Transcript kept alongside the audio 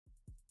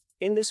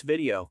In this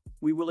video,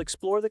 we will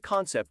explore the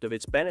concept of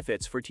its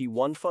benefits for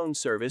T1 phone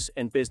service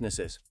and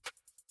businesses.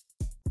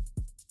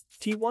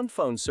 T1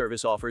 phone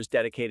service offers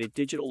dedicated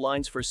digital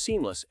lines for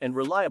seamless and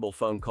reliable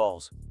phone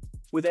calls.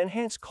 With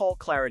enhanced call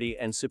clarity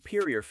and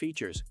superior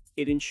features,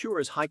 it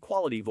ensures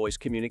high-quality voice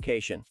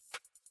communication.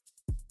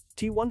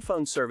 T1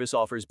 phone service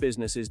offers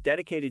businesses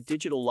dedicated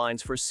digital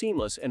lines for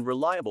seamless and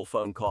reliable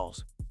phone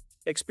calls.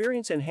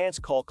 Experience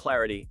enhanced call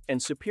clarity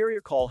and superior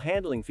call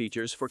handling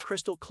features for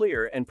crystal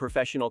clear and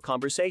professional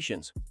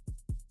conversations.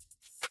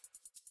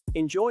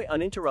 Enjoy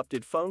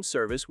uninterrupted phone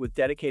service with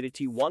dedicated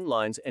T1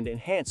 lines and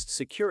enhanced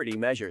security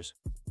measures.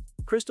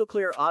 Crystal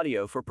clear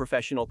audio for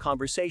professional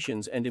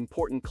conversations and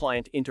important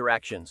client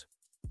interactions.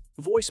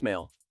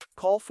 Voicemail,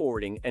 call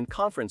forwarding and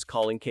conference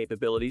calling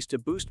capabilities to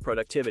boost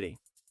productivity.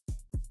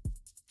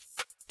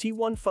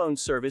 T1 phone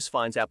service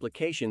finds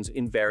applications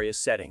in various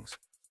settings.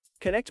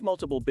 Connect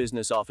multiple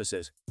business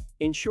offices,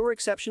 ensure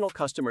exceptional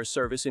customer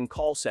service in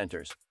call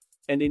centers,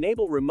 and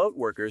enable remote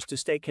workers to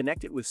stay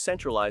connected with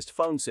centralized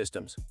phone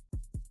systems.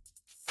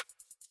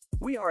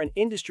 We are an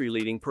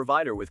industry-leading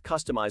provider with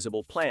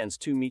customizable plans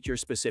to meet your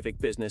specific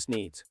business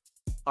needs.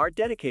 Our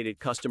dedicated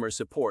customer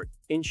support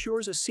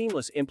ensures a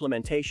seamless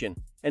implementation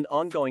and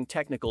ongoing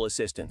technical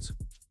assistance.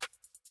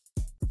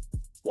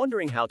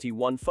 Wondering how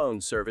T1 phone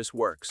service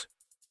works?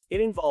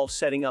 It involves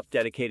setting up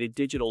dedicated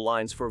digital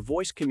lines for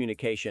voice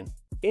communication,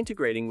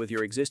 integrating with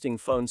your existing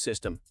phone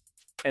system,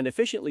 and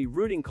efficiently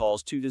routing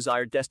calls to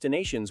desired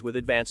destinations with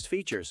advanced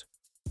features.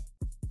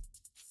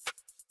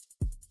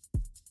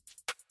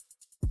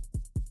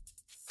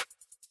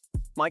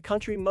 My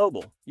Country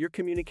Mobile, your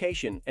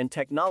communication and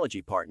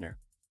technology partner.